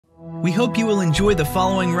We hope you will enjoy the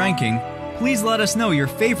following ranking. Please let us know your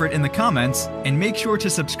favorite in the comments, and make sure to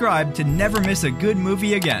subscribe to never miss a good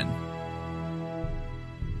movie again.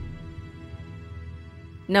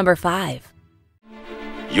 Number 5.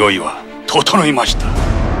 用意は整いました。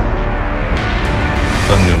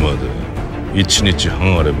参入まで1日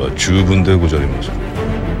半あれば十分でござります。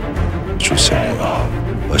主戦は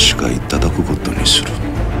わしがいただくことにする。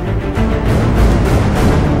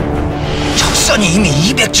 적선이 이미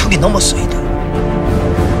 200척이 넘었소이다.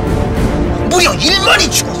 무려 1만이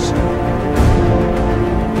죽었어.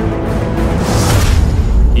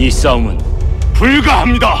 이 싸움은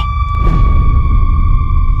불가합니다.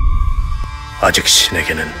 아직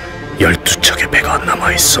신에게는 12척의 배가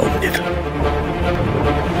남아 있사옵니다.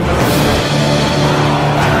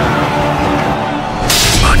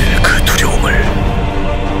 만일 그 두려움을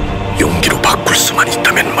용기로 바꿀 수만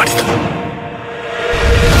있다면 말이다.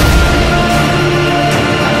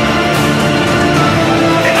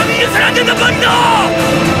 내가 이겨서는 안 된단 말이다.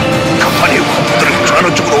 갑판의 화포들을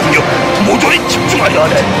좌로 쪽으로 옮겨 모조리 집중하려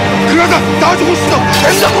하네. 그러다 나 죽을 수도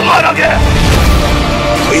된다고 말하게.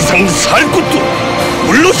 더 이상 살 곳도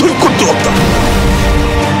물러설 곳도 없다.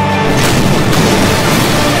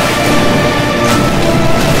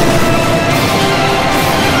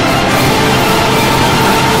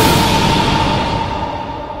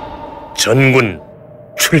 전군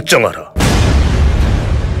출정하라.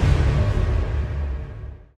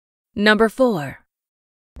 Number 4.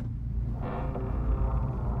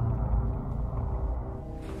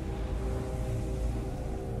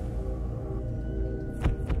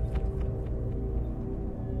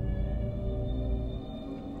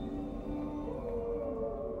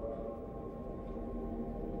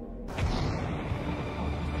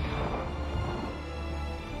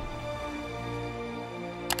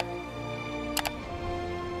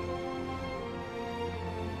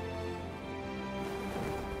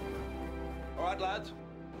 All right, lads.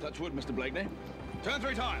 Touch wood, Mr. Blakeney. Turn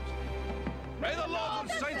 3 times. May the Lord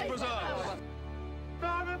of Saints preserve.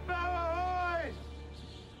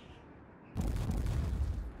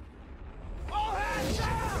 All hands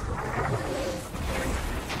down!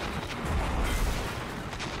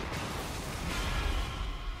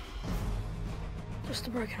 Just a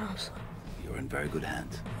broken arm, sir. You're in very good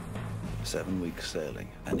hands. 7 weeks sailing,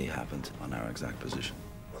 and he happened on our exact position.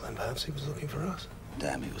 Well, then perhaps he was looking for us.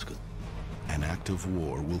 Damn, he was good. An act of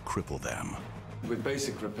war will cripple them. With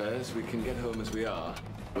basic repairs, we can get home as we are.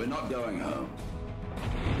 We're not going home.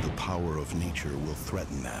 The power of nature will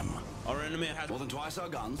threaten them. Our enemy has more than twice our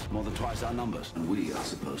guns, more than twice our numbers, and we are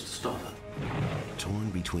supposed to stop it. Torn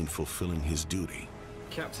between fulfilling his duty.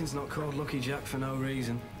 Captain's not called Lucky Jack for no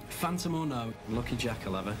reason. Phantom or no, Lucky Jack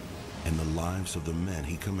will have her. And the lives of the men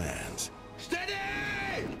he commands. Steady!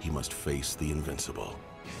 He must face the invincible.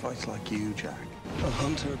 He fights like you, Jack. A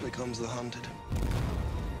hunter becomes the hunted.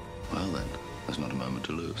 Well then, there's not a moment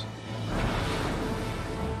to lose.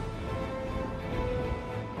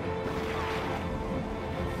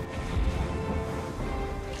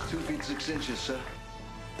 Two feet 6 inches, sir.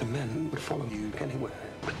 The men would follow you anywhere.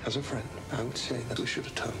 As a friend, I would say that we should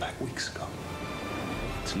have turned back weeks ago.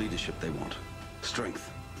 It's leadership they want.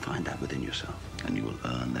 Strength. Find that within yourself, and you will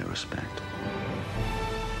earn their respect.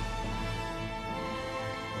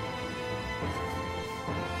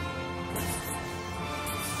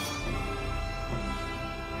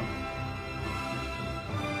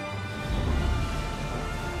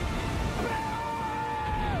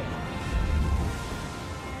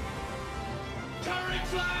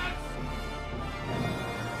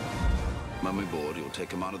 When we board, you'll take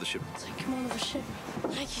command of the ship. Take command of the ship.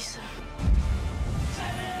 Thank you, sir.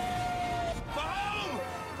 For home!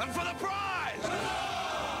 And for the prize!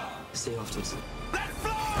 See you afterwards. Let's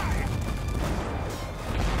fly!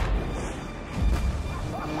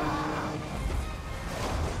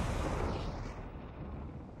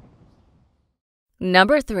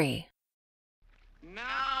 Number 3.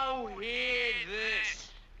 Now hear this.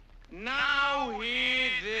 Now hear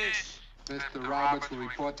this. Mr. Roberts will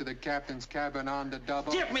report to the captain's cabin on the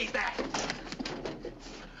double. Give me that!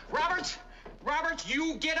 Roberts! Roberts,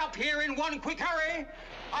 you get up here in one quick hurry!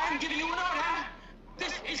 I'm giving you an order!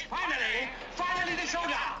 This is finally the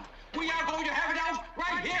showdown! We are going to have it out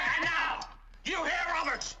right here and now! You hear,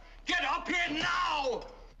 Roberts? Get up here now!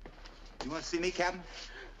 You want to see me, Captain?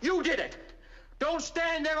 You did it! Don't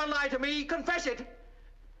stand there and lie to me! Confess it!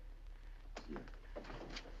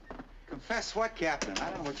 Confess what, Captain? I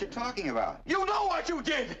don't know what you're talking about. You know what you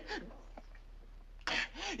did!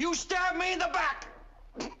 You stabbed me in the back!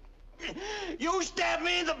 You stabbed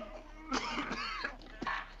me in the...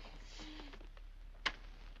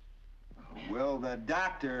 Will the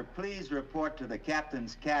doctor please report to the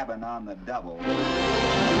captain's cabin on the double?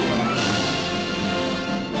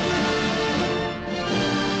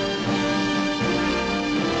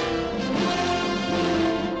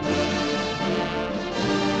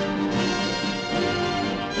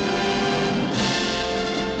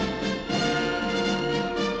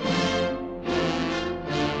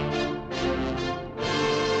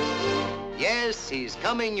 Yes, he's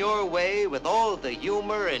coming your way with all the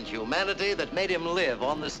humor and humanity that made him live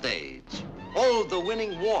on the stage. All the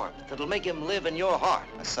winning warmth that'll make him live in your heart.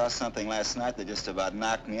 I saw something last night that just about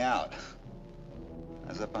knocked me out. I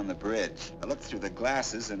was up on the bridge. I looked through the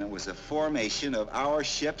glasses, and it was a formation of our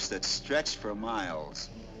ships that stretched for miles.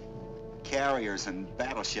 Carriers and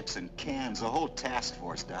battleships and cans, a whole task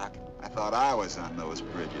force, Doc. I thought I was on those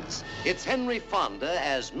bridges. It's Henry Fonda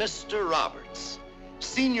as Mr. Roberts,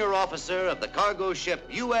 senior officer of the cargo ship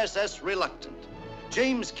USS Reluctant.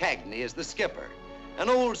 James Cagney is the skipper. An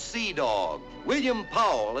old sea dog, William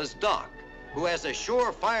Powell as Doc, who has a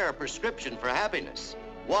surefire prescription for happiness,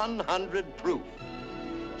 100 proof.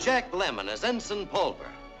 Jack Lemmon as Ensign Pulver,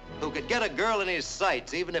 who could get a girl in his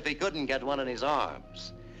sights even if he couldn't get one in his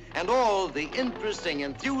arms. And all the interesting,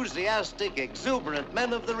 enthusiastic, exuberant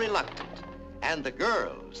men of the Reluctant, and the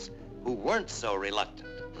girls who weren't so reluctant.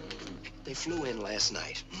 They flew in last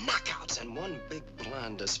night. Knockouts, and one big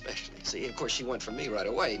blonde especially. See, of course, she went for me right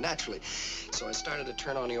away, naturally. So I started to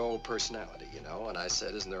turn on the old personality, you know, and I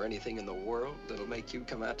said, isn't there anything in the world that'll make you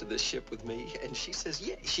come out to this ship with me? And she says,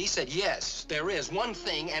 yes. She said, yes, there is one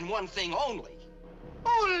thing and one thing only.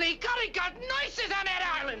 Holy God, it got noises on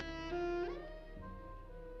that island!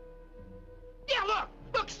 Yeah,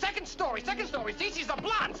 look, second story. See, she's a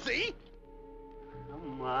blonde, see?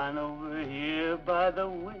 Come on over here by the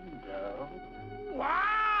window.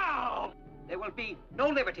 Wow! There will be no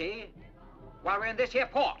liberty while we're in this here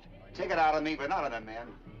port. Take it out of me, but not of the men.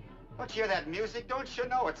 Don't you hear that music? Don't you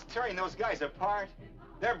know it's tearing those guys apart?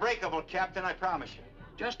 They're breakable, Captain, I promise you.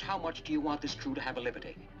 Just how much do you want this crew to have a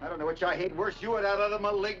liberty? I don't know which I hate worse, you or that other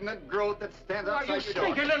malignant growth that stands outside your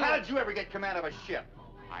door. How did you ever get command of a ship?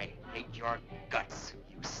 I hate your guts,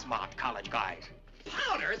 you smart college guys.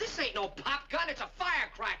 Powder? This ain't no pop gun, it's a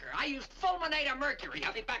firecracker. I used fulminate of mercury.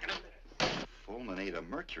 I'll be back in a minute. Fulminate of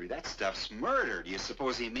mercury? That stuff's murder. Do you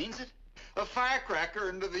suppose he means it? A firecracker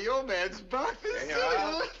into the old man's box.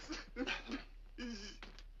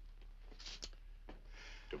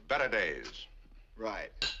 To better days.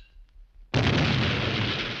 Right.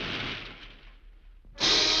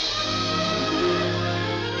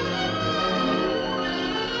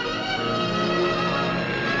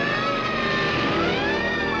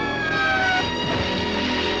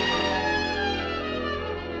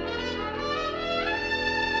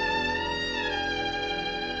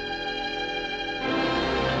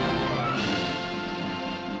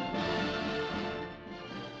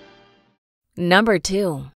 Number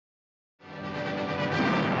 2.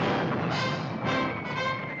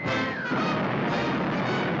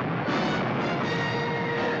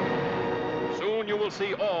 Soon you will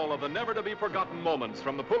see all of the never-to-be-forgotten moments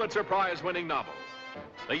from the Pulitzer Prize-winning novel.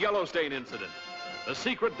 The Yellowstone incident, the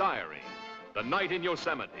secret diary, the night in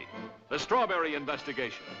Yosemite, the strawberry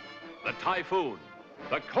investigation, the typhoon,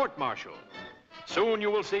 the court-martial. Soon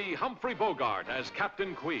you will see Humphrey Bogart as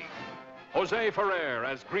Captain Queeg, Jose Ferrer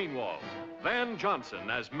as Greenwald, Van Johnson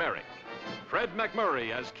as Merrick, Fred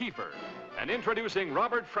McMurray as Kiefer, and introducing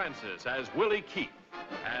Robert Francis as Willie Keith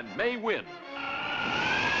and May Wynn.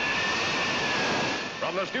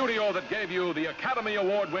 From the studio that gave you the Academy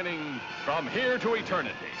Award-winning From Here to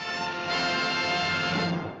Eternity.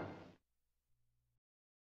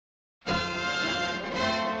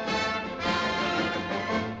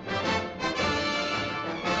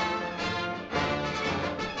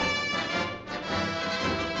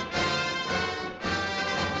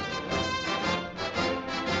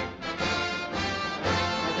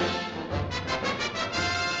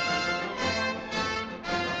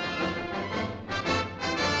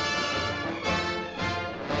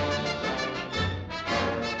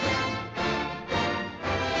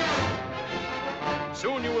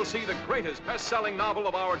 Soon you will see the greatest best-selling novel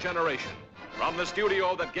of our generation, from the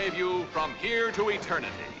studio that gave you From Here to Eternity.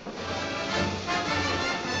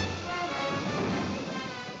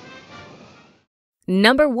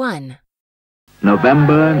 Number 1.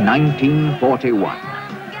 November 1941.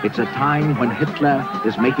 It's a time when Hitler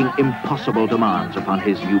is making impossible demands upon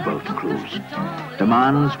his U-boat crews.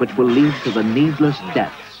 Demands which will lead to the needless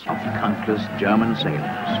deaths of countless German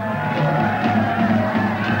sailors.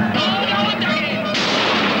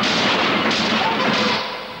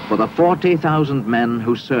 For the 40,000 men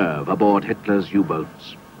who serve aboard Hitler's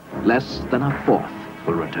U-boats, Less than a fourth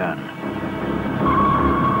will return.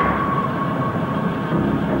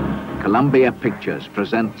 Columbia Pictures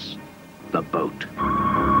presents The Boat.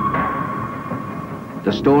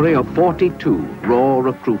 The story of 42 raw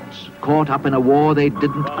recruits caught up in a war they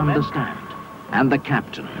didn't understand, and the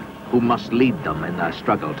captain who must lead them in their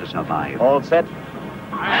struggle to survive. All set?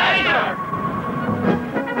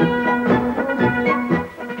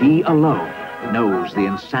 He alone knows the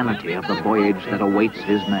insanity of the voyage that awaits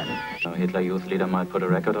his men. So Hitler Youth Leader might put a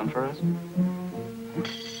record on for us?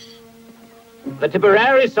 The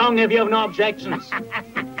Tipperary song, if you have no objections.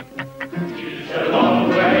 It's a long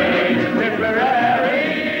way to Tipperary.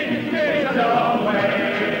 It's a long way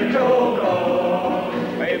to go.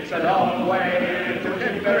 It's a long way to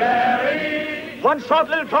Tipperary. One short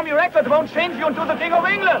little Tommy record won't change you into the King of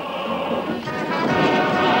England.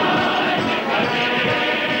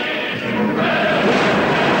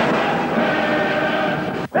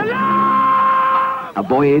 A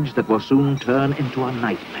voyage that will soon turn into a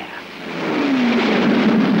nightmare.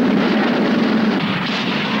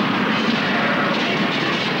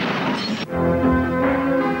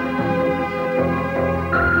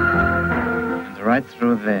 And right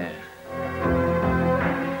through there.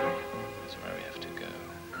 That's where we have to go.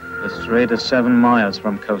 The strait is 7 miles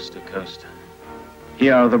from coast to coast.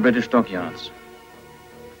 Here are the British dockyards.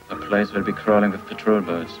 The place will be crawling with patrol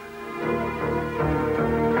boats.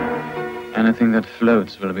 Anything that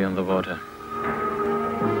floats will be on the water.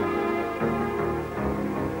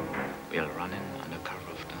 We'll run in under cover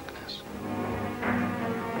of darkness.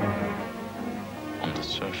 On the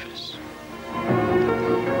surface.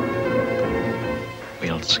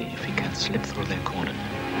 We'll see if we can slip through their cordon.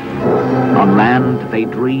 On land, they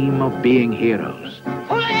dream of being heroes.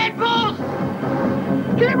 Pull ahead, boss!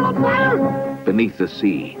 Keep on fire! Beneath the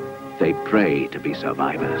sea, they pray to be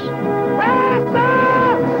survivors.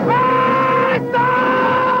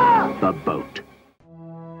 The Boat.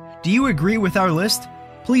 Do you agree with our list?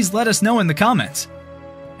 Please let us know in the comments.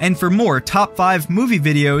 And for more top 5 movie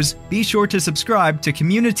videos, be sure to subscribe to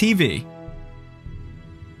communiTV.